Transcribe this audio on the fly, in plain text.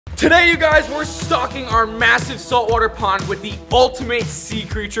Today, you guys, we're stocking our massive saltwater pond with the ultimate sea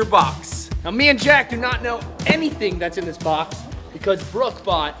creature box. Now, me and Jack do not know anything that's in this box because Brooke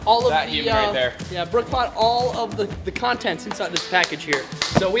bought all of that human right there. Yeah, Brooke bought all of the contents inside this package here.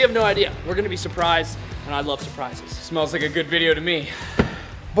 So we have no idea. We're gonna be surprised, and I love surprises. Smells like a good video to me.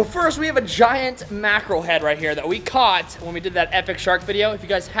 But first, we have a giant mackerel head right here that we caught when we did that epic shark video. If you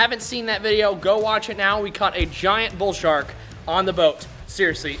guys haven't seen that video, go watch it now. We caught a giant bull shark on the boat.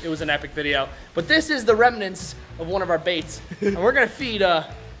 Seriously, it was an epic video. But this is the remnants of one of our baits, and we're gonna feed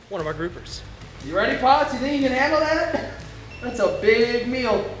one of our groupers. You ready, Potts? You think you can handle that? That's a big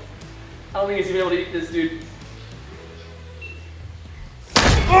meal. I don't think he's gonna be able to eat this, dude.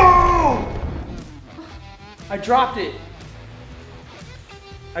 Oh! I dropped it.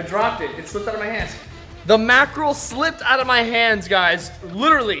 It slipped out of my hands. The mackerel slipped out of my hands, guys.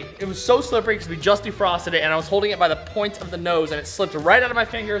 Literally, it was so slippery because we just defrosted it and I was holding it by the point of the nose and it slipped right out of my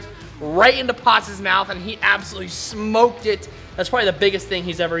fingers, right into Potts' mouth, and he absolutely smoked it. That's probably the biggest thing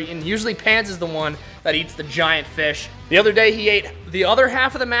he's ever eaten. Usually Pans is the one that eats the giant fish. The other day he ate the other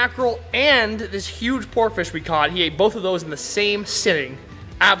half of the mackerel and this huge porkfish we caught. He ate both of those in the same sitting.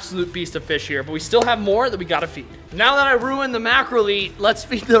 Absolute beast of fish here, but we still have more that we gotta feed. Now that I ruined the mackerel eat, let's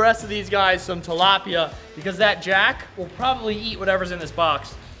feed the rest of these guys some tilapia because that Jack will probably eat whatever's in this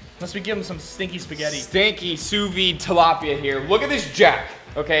box. Unless we give him some stinky spaghetti. Stinky sous vide tilapia here. Look at this Jack,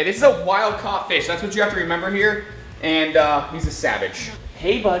 okay? This is a wild caught fish. That's what you have to remember here. And he's a savage.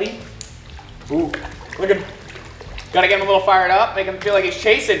 Hey, buddy. Ooh, look at him. Gotta get him a little fired up, make him feel like he's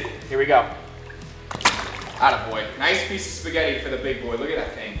chasing. Here we go. Attaboy. Nice piece of spaghetti for the big boy. Look at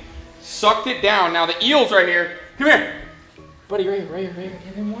that thing. Sucked it down. Now the eel's right here. Come here. Buddy, right here.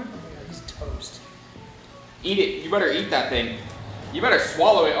 Give him one. Oh my God, he's toast. Eat it. You better eat that thing. You better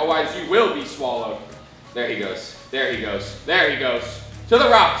swallow it, otherwise you will be swallowed. There he goes. There he goes. There he goes. To the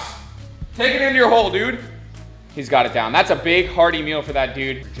rocks. Take it into your hole, dude. He's got it down. That's a big, hearty meal for that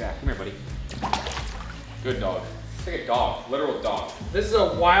dude. Jack, come here, buddy. Good dog. It's like a dog, literal dog. This is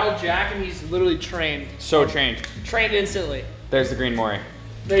a wild Jack and he's literally trained. So trained. Trained instantly. There's the green moray.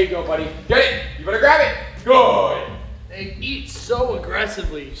 There you go, buddy. Get it. You better grab it. Good. They eat so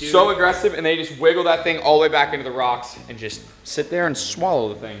aggressively, dude. So aggressive, and they just wiggle that thing all the way back into the rocks and just sit there and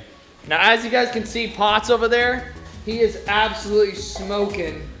swallow the thing. Now, as you guys can see, Potts over there, he is absolutely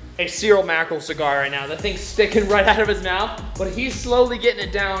smoking a Cyril mackerel cigar right now. That thing's sticking right out of his mouth, but he's slowly getting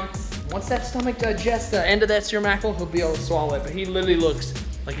it down. Once that stomach digests the end of that Cyril mackerel, he'll be able to swallow it, but he literally looks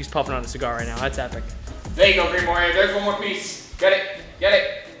like he's puffing on a cigar right now. That's epic. There you go, green moray. There's one more piece. Get it. Get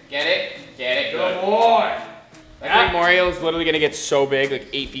it. Get it. Get it. Good boy. That green moray is literally gonna get so big, like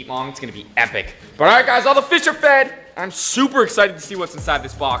 8 feet long. It's gonna be epic. But all right, guys, all the fish are fed. I'm super excited to see what's inside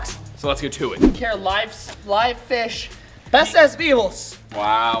this box. So let's get to it. Care live fish. Peces vivos.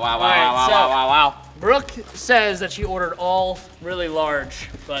 Wow. Brooke says that she ordered all really large,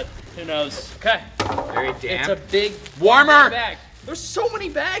 but who knows? Okay. Very damp. It's a big warmer bag. There's so many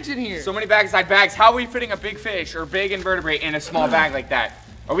bags in here. So many bags inside bags. How are we fitting a big fish or big invertebrate in a small bag like that?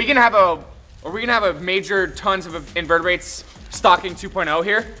 Are we gonna have a major tons of invertebrates stocking 2.0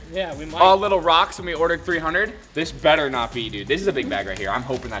 here? Yeah, we might. All little rocks and we ordered 300. This better not be, dude. This is a big bag right here. I'm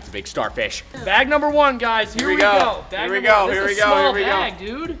hoping that's a big starfish. Bag number 1, guys. Here we go. Here we go. Here we go,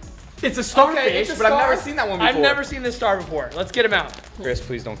 dude. It's a starfish, okay, it's a but I've never seen that one before. I've never seen this star before. Let's get him out. Chris,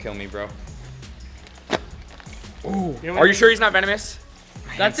 please don't kill me, bro. Ooh. Are you sure he's not venomous?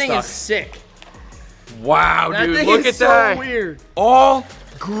 That thing is sick. Wow, that dude, thing look is at that. So weird. All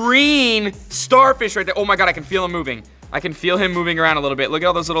green starfish right there. Oh my God, I can feel him moving. I can feel him moving around a little bit. Look at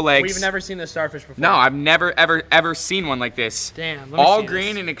all those little legs. We've never seen this starfish before. No, I've never, ever seen one like this. Damn. All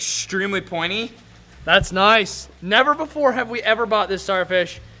green and extremely pointy. That's nice. Never before have we ever bought this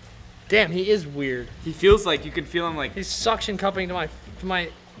starfish. Damn, he is weird. He feels like, you can feel him like. He's suction cupping to my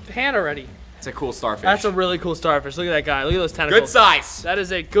hand already. It's a cool starfish. That's a really cool starfish. Look at that guy. Look at those tentacles. Good size. That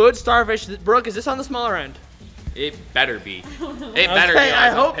is a good starfish. Brooke, is this on the smaller end? It better be. It better be.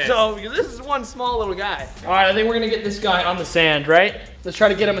 I hope so, because this is one small little guy. All right, I think we're gonna get this guy on the sand, right? Let's try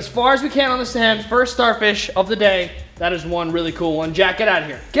to get him as far as we can on the sand. First starfish of the day. That is one really cool one. Jack, get out of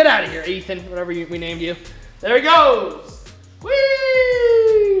here. Get out of here, Ethan, whatever we named you. There he goes.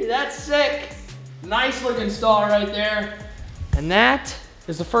 Whee! That's sick. Nice looking star right there. And that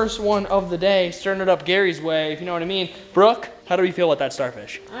is the first one of the day, stirring it up Gary's way, if you know what I mean. Brooke, how do we feel about that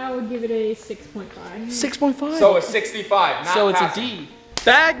starfish? I would give it a 6.5. 6.5? So a 65, not So it's passing. a D.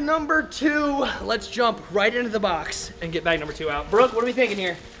 Bag number 2. Let's jump right into the box and get bag number 2 out. Brooke, what are we thinking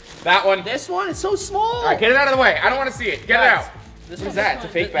here? That one. This one is so small. All right, get it out of the way. I don't want to see it. Get it out. What is that? It's a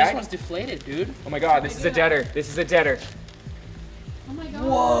fake bag? This one's deflated, dude. Oh my God, this is a deader. This is a deader. Oh my God.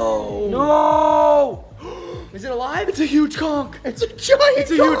 Whoa. No! Is it alive? It's a huge conch. It's a giant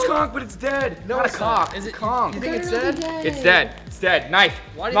It's a huge conch, but it's dead. No, not it's a conch. not. Is it conch? You think it's dead? It's dead. It's dead. Knife.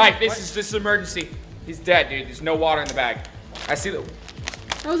 Knife. This is emergency. He's dead, dude. There's no water in the bag. I see the.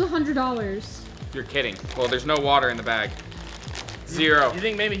 That was $100. You're kidding. Well, there's no water in the bag. Zero. You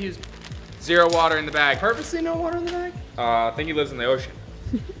think maybe he was Zero water in the bag. purposely no water in the bag? I think he lives in the ocean.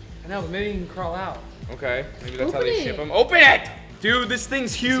 I know, but maybe he can crawl out. Okay. Maybe that's how Open they it. ship him. Open it! Dude, this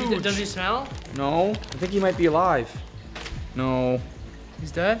thing's huge. Does he smell? No. I think he might be alive. No.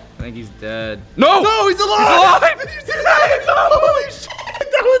 He's dead? I think he's dead. No! No, he's alive! He's alive! He's alive! Holy shit!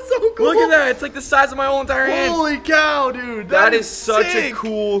 That was so cool! Look at that. It's like the size of my whole entire hand. Holy cow, dude! That is such sick. a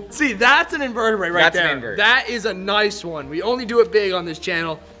cool. See, that's an invertebrate right That's there. an invert. That is a nice one. We only do it big on this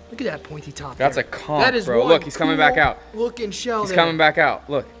channel. Look at that pointy top. That's there. a conch, That is bro. one Look, he's coming back cool out. Looking shell. He's coming back out.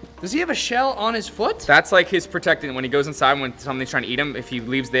 Look. Does he have a shell on his foot? That's like his protectant. When he goes inside, when something's trying to eat him, if he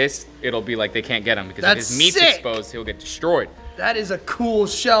leaves this, it'll be like they can't get him because if That's his meat's sick. exposed, he'll get destroyed. That is a cool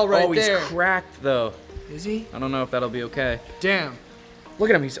shell right oh, he's there. cracked though. Is he? I don't know if that'll be okay. Damn. Look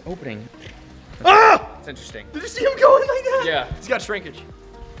at him. He's opening. Ah! It's interesting. Did you see him going like that? Yeah. He's got shrinkage.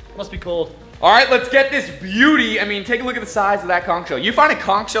 Must be cold. All right, let's get this beauty. I mean, take a look at the size of that conch shell. You find a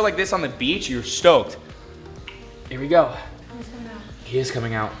conch shell like this on the beach, you're stoked. Here we go. He's coming out. He is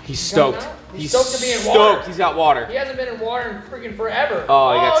coming out. He's stoked. He's stoked to be in stoked. water. He's got water. He hasn't been in water in freaking forever.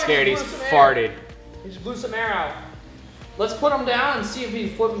 Oh, he got scared. He's just blew some farted. air. He just blew some air out. Let's put him down and see if he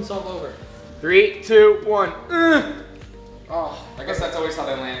flips himself over. 3, 2, 1. Oh, I guess that's always how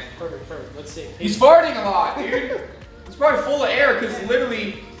they land. Perfect, perfect. Let's see. He's farting a lot, dude. He's probably full of air because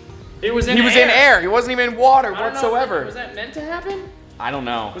literally He was in he was in air. He wasn't even in water I don't know, whatsoever. was that meant to happen? I don't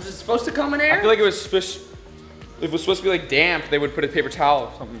know. Was it supposed to come in air? I feel like it was supposed. If it was supposed to be like damp, they would put a paper towel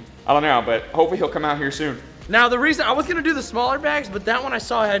or something. I don't know, but hopefully he'll come out here soon. Now the reason I was gonna do the smaller bags, but that one I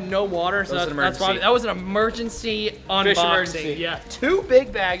saw had no water, so that's why that was an emergency unboxing. emergency. Yeah, 2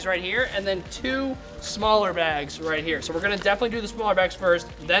 big bags right here, and then 2 smaller bags right here. So we're gonna definitely do the smaller bags first,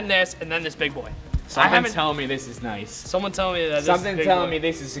 then this, and then this big boy. Something's telling me this is nice. Someone tell me that. This Something's is big telling boy. me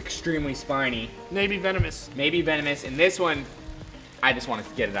this is extremely spiny. Maybe venomous. Maybe venomous. And this one, I just wanted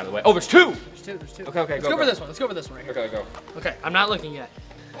to get it out of the way. Oh, there's 2. There's two. Okay, Let's go for this one. Let's go for this one right here. Okay, go. Okay, I'm not looking yet.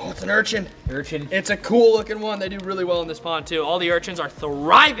 Oh, it's an urchin. Urchin. It's a cool looking one. They do really well in this pond too. All the urchins are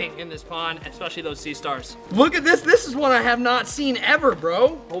thriving in this pond, especially those sea stars. Look at this. This is one I have not seen ever,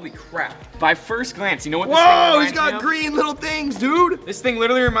 bro. Holy crap. By first glance, you know what this thing Whoa, reminds he's got me of? green little things, dude. This thing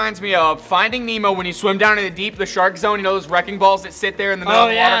literally reminds me of Finding Nemo when you swim down in the deep, the shark zone, you know those wrecking balls that sit there in the middle of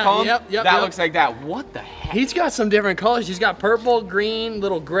the water column? Yep, that looks like that. What the heck? He's got some different colors. He's got purple, green,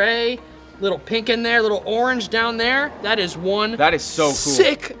 little gray, little pink in there, little orange down there. That is one. That is so cool.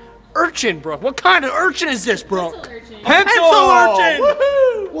 Sick urchin, Brooke. What kind of urchin is this, Brooke? Pencil urchin. Pencil urchin!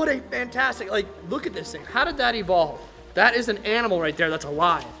 Woohoo! What a fantastic, like, look at this thing. How did that evolve? That is an animal right there that's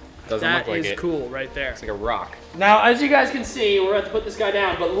alive. Doesn't That look like is it. cool right there. It's like a rock. Now, as you guys can see, we're about to put this guy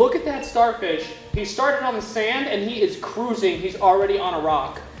down, but look at that starfish. He started on the sand and he is cruising. He's already on a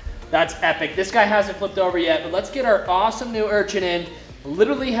rock. That's epic. This guy hasn't flipped over yet, but let's get our awesome new urchin in.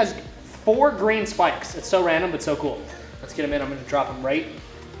 Literally has 4 green spikes. It's so random, but so cool. Let's get him in. I'm gonna drop him right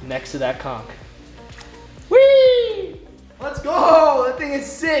next to that conch. Whee! Let's go! That thing is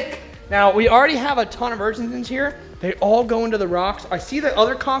sick. Now, we already have a ton of urchins here. They all go into the rocks. I see the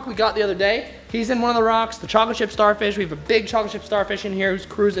other conch we got the other day. He's in one of the rocks. The chocolate chip starfish. We have a big chocolate chip starfish in here who's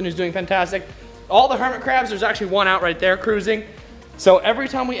cruising, who's doing fantastic. All the hermit crabs, there's actually one out right there cruising. So every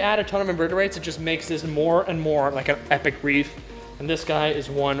time we add a ton of invertebrates, it just makes this more and more like an epic reef. And this guy is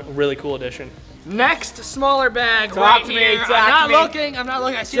one really cool addition. Next smaller bag right here. I'm not looking.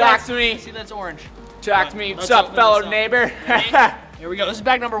 I see Talk that. to me. I see that's orange. Talk to me. What's let's up, open fellow this up. neighbor? Here we go. This is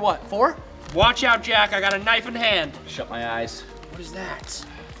bag number what? 4? Watch out, Jack. I got a knife in hand. Shut my eyes. What is that?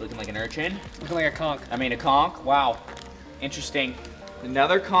 It's looking like an urchin. Looking like a conch. I mean, a conch. Wow. Interesting.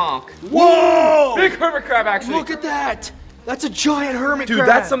 Another conch. Whoa! Big hermit crab, actually. Look at that. That's a giant hermit Dude, crab.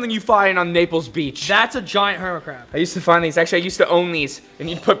 that's something you find on Naples Beach. That's a giant hermit crab. I used to find these. Actually, I used to own these. And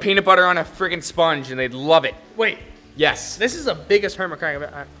you'd put peanut butter on a friggin' sponge, and they'd love it. Wait, Yes. this is the biggest hermit crab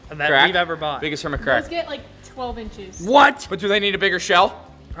that Crack. we've ever bought. Biggest hermit crab. Let's get like 12 inches. What? But do they need a bigger shell?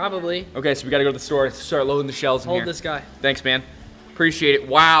 Probably. Okay, so we gotta go to the store and start loading the shells in Hold here. this guy. Thanks, man. Appreciate it.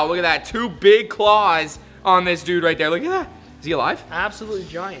 Wow, look at that. 2 big claws on this dude right there. Look at that. Is he alive? Absolutely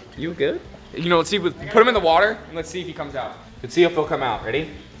giant. You good? You know, let's see if we put him in the water and let's see if he comes out. Let's see if he'll come out. Ready?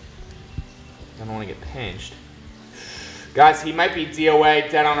 I don't want to get pinched. Guys, he might be DOA,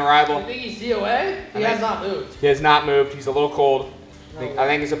 dead on arrival. You think he's DOA? He has not moved. He has not moved. He's a little cold. I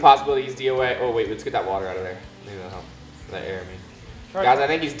think there's a possibility he's DOA. Oh, wait, let's get that water out of there. Maybe that'll help. That air, I mean. Guys, I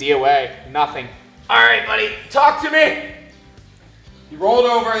think he's DOA. Nothing. All right, buddy, talk to me. He rolled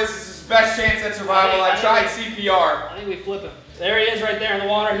over. This is his best chance at survival. I tried CPR. I think we flip him. There he is right there in the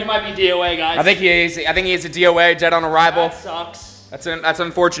water. He might be DOA, guys. I think he is a DOA, dead on arrival. That sucks. That's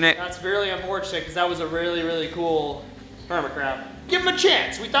unfortunate. That's really unfortunate because that was a really, really cool hermit crab. Give him a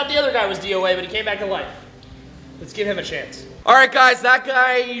chance. We thought the other guy was DOA, but he came back to life. Let's give him a chance. All right, guys, that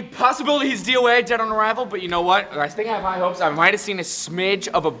guy, possibility he's DOA, dead on arrival, but you know what? I think I have high hopes. I might have seen a smidge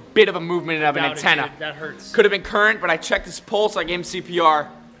of a bit of a movement of an antenna. Dude, that hurts. Could have been current, but I checked his pulse. I gave him CPR.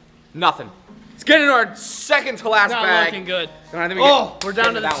 Nothing. Let's get into our second to last Not bag. looking good. We're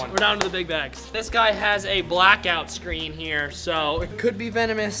down to that one. We're down to the big bags. This guy has a blackout screen here, so it could be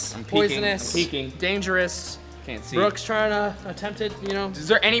venomous, poisonous, dangerous. Can't see. Brooke's trying to attempt it, you know. Is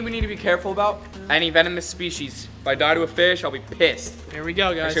there any we need to be careful about? Any venomous species? If I die to a fish, I'll be pissed. Here we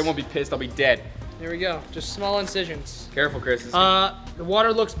go, guys. Actually, I won't be pissed. I'll be dead. Here we go. Just small incisions. Careful, Chris. The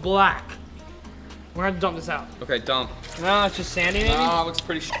water looks black. We're gonna dump this out. Okay, dump. No, it's just sandy, maybe? Oh, it looks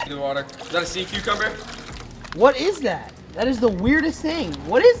pretty shit in the water. Is that a sea cucumber? What is that? That is the weirdest thing.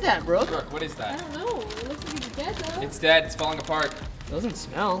 What is that, Brooke? Brooke, what is I that? don't know. It looks like it's dead though. It's dead. It's falling apart. Doesn't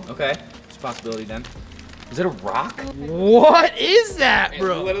smell. Okay. There's a possibility then. Is it a rock? What is that, It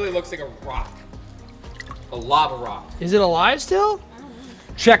bro? literally looks like a rock. A lava rock. Is it alive still?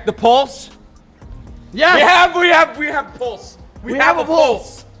 Check the pulse. Yes. We have pulse. We have a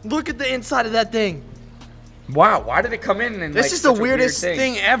pulse. Look at the inside of that thing. Wow, why did it come in and This like is the such a weird weirdest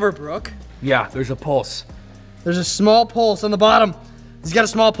thing ever, Brooke. Yeah, there's a pulse. There's a small pulse on the bottom. He's got a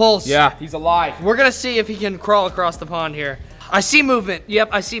small pulse. Yeah, he's alive. We're gonna see if he can crawl across the pond here. I see movement. Yep,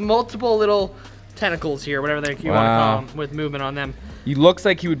 I see multiple little tentacles here, whatever you want to call them, with movement on them. He looks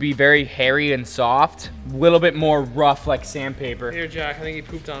like he would be very hairy and soft, a little bit more rough like sandpaper. Here, Jack, I think he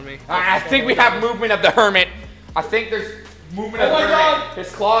pooped on me. I think we have movement of the hermit. I think there's movement of the hermit. God.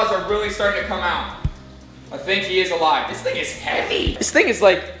 His claws are really starting to come out. I think he is alive. This thing is heavy. This thing is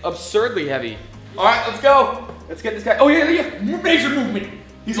like absurdly heavy. All right, let's go. Let's get this guy. Oh yeah. Major movement.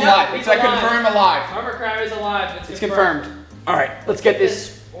 He's alive. He's I alive. confirm alive. Hermit crab is alive. It's confirmed. All right, let's get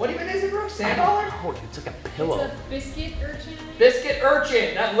this. What even is it, Brooke? Sand dollar? Oh, it's like a It's pillow. a biscuit urchin. Biscuit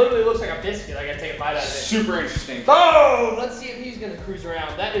urchin. That literally looks like a biscuit. I gotta take a bite out of it. Super interesting. Oh, let's see if he's gonna cruise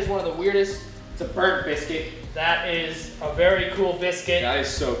around. That is one of the weirdest. It's a burnt biscuit. That is a very cool biscuit. That is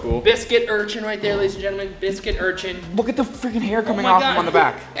so cool. Biscuit urchin right there, ladies and gentlemen. Biscuit urchin. Look at the freaking hair coming my off God. him on the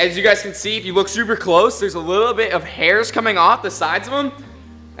back. As you guys can see, if you look super close, there's a little bit of hairs coming off the sides of him.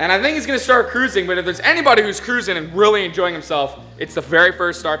 And I think he's gonna start cruising, but if there's anybody who's cruising and really enjoying himself, it's the very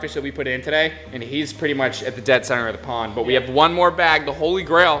first starfish that we put in today, and he's pretty much at the dead center of the pond. But we have one more bag, the Holy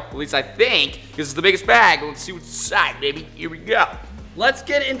Grail, at least I think, because it's the biggest bag. Let's see what's inside, baby. Here we go. Let's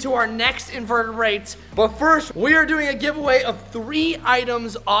get into our next invertebrates. But first, we are doing a giveaway of 3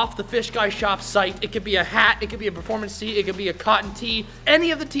 items off the Fish Guy Shop site. It could be a hat, it could be a performance tee, it could be a cotton tee.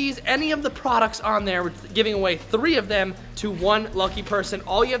 Any of the tees, any of the products on there, we're giving away 3 of them to 1 lucky person.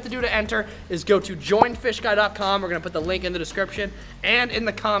 All you have to do to enter is go to joinfishguy.com. We're gonna put the link in the description and in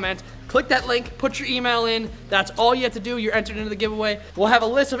the comment. Click that link, put your email in. That's all you have to do. You're entered into the giveaway. We'll have a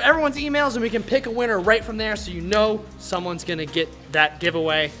list of everyone's emails and we can pick a winner right from there so you know someone's gonna get that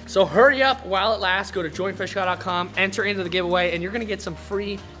giveaway. So hurry up while it lasts. Go to joinfishguy.com, enter into the giveaway, and you're gonna get some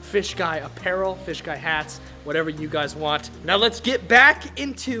free Fish Guy apparel, Fish Guy hats, whatever you guys want. Now let's get back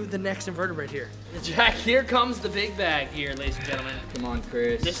into the next invertebrate here. Jack, here comes the big bag here, ladies and gentlemen. Come on,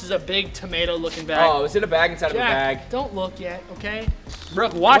 Chris. This is a big tomato looking bag. Oh, is it a bag inside of a bag? Jack, don't look yet, okay?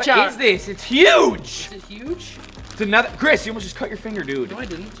 Brooke, watch out. What is this? It's huge. Is it huge? It's another. Chris, you almost just cut your finger, dude. No, I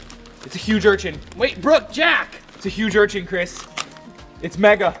didn't. It's a huge urchin. Wait, Brooke, Jack. It's a huge urchin, Chris. It's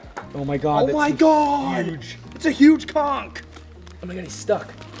mega. Oh my God. Oh my God. Huge. It's a huge conch. Oh my God, he's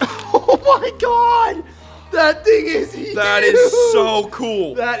stuck. Oh my God. That thing is huge. That is so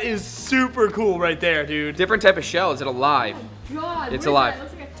cool. That is super cool right there, dude. Different type of shell. Is it alive? God, It's what is alive. that? It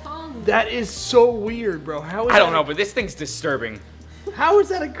looks like a tongue. That is so weird, bro. How is I don't that know, but this thing's disturbing. How is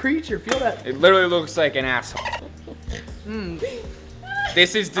that a creature? Feel that. It literally looks like an asshole.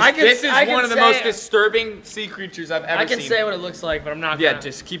 This is I can one of the say most it. disturbing sea creatures I've ever I can seen. say what it looks like, but I'm not Yeah, gonna.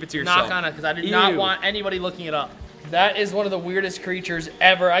 just keep it to yourself. Not gonna, because I do not Ew. want anybody looking it up. That is one of the weirdest creatures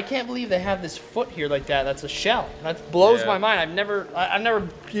ever. I can't believe they have this foot here like that. That's a shell. That blows Yeah. my mind. I never,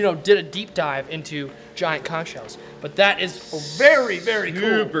 you know, did a deep dive into giant conch shells. But that is very, very cool.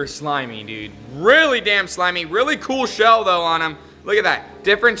 Super slimy, dude. Really damn slimy. Really cool shell though on him. Look at that.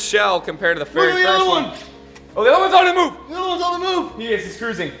 Different shell compared to the very Look at the first other one. one. Oh, the other one's on the move. The other one's on the move. He is. He's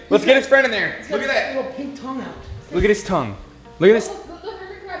cruising. Let's get his friend in there. Look at that. Little pink tongue out. Look at his tongue. Look at this. Look, the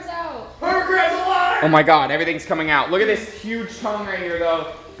hermit crab's out. Hermit crab's alive. Oh my God, everything's coming out. Look at this huge tongue right here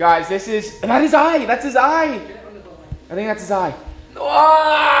though. Guys, that his eye. That's his eye. I think that's his eye.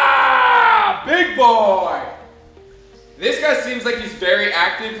 Ah, big boy. This guy seems like he's very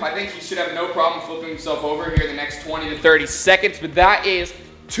active. I think he should have no problem flipping himself over here in the next 20 to 30 seconds, but that is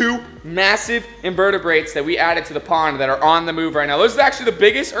 2 massive invertebrates that we added to the pond that are on the move right now. Those are actually the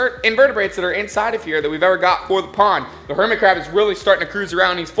biggest invertebrates that are inside of here that we've ever got for the pond. The hermit crab is really starting to cruise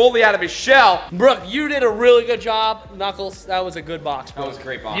around. He's fully out of his shell. Brooke, you did a really good job. Knuckles, that was a good box, Brooke. That was a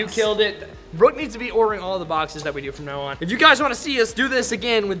great box. You killed it. Brooke needs to be ordering all the boxes that we do from now on. If you guys want to see us do this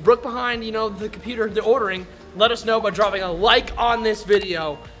again with Brooke behind, you know, the computer, the ordering, let us know by dropping a like on this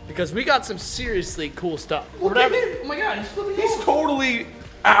video because we got some seriously cool stuff. Look at him. Oh my God, he's totally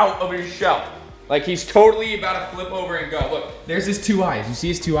out of his shell. Like he's totally about to flip over and go. Look, there's his 2 eyes. You see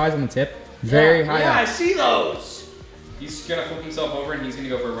his 2 eyes on the tip? Very high up. Yeah, I see those. He's gonna flip himself over and he's gonna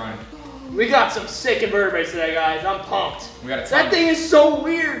go for a run. We got some sick invertebrates today, guys. I'm pumped. We got a tongue. That thing is so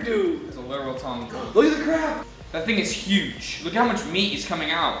weird, dude. It's a literal tongue. Look at the crab. That thing is huge. Look how much meat is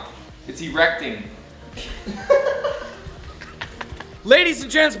coming out. It's erecting. Ladies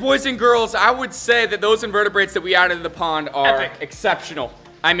and gents, boys and girls, I would say that those invertebrates that we added to the pond are exceptional.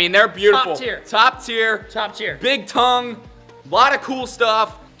 I mean, they're beautiful. Top tier. Top tier. Top tier. Big tongue. A lot of cool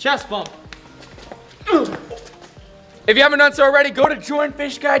stuff. Chest bump. If you haven't done so already, go to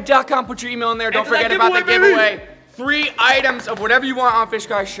joinfishguide.com. Put your email in there. Don't forget about the giveaway. 3 items of whatever you want on Fish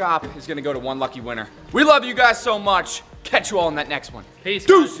Guy Shop is going to go to 1 lucky winner. We love you guys so much. Catch you all in that next one. Peace.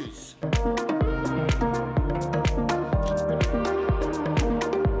 Deuces.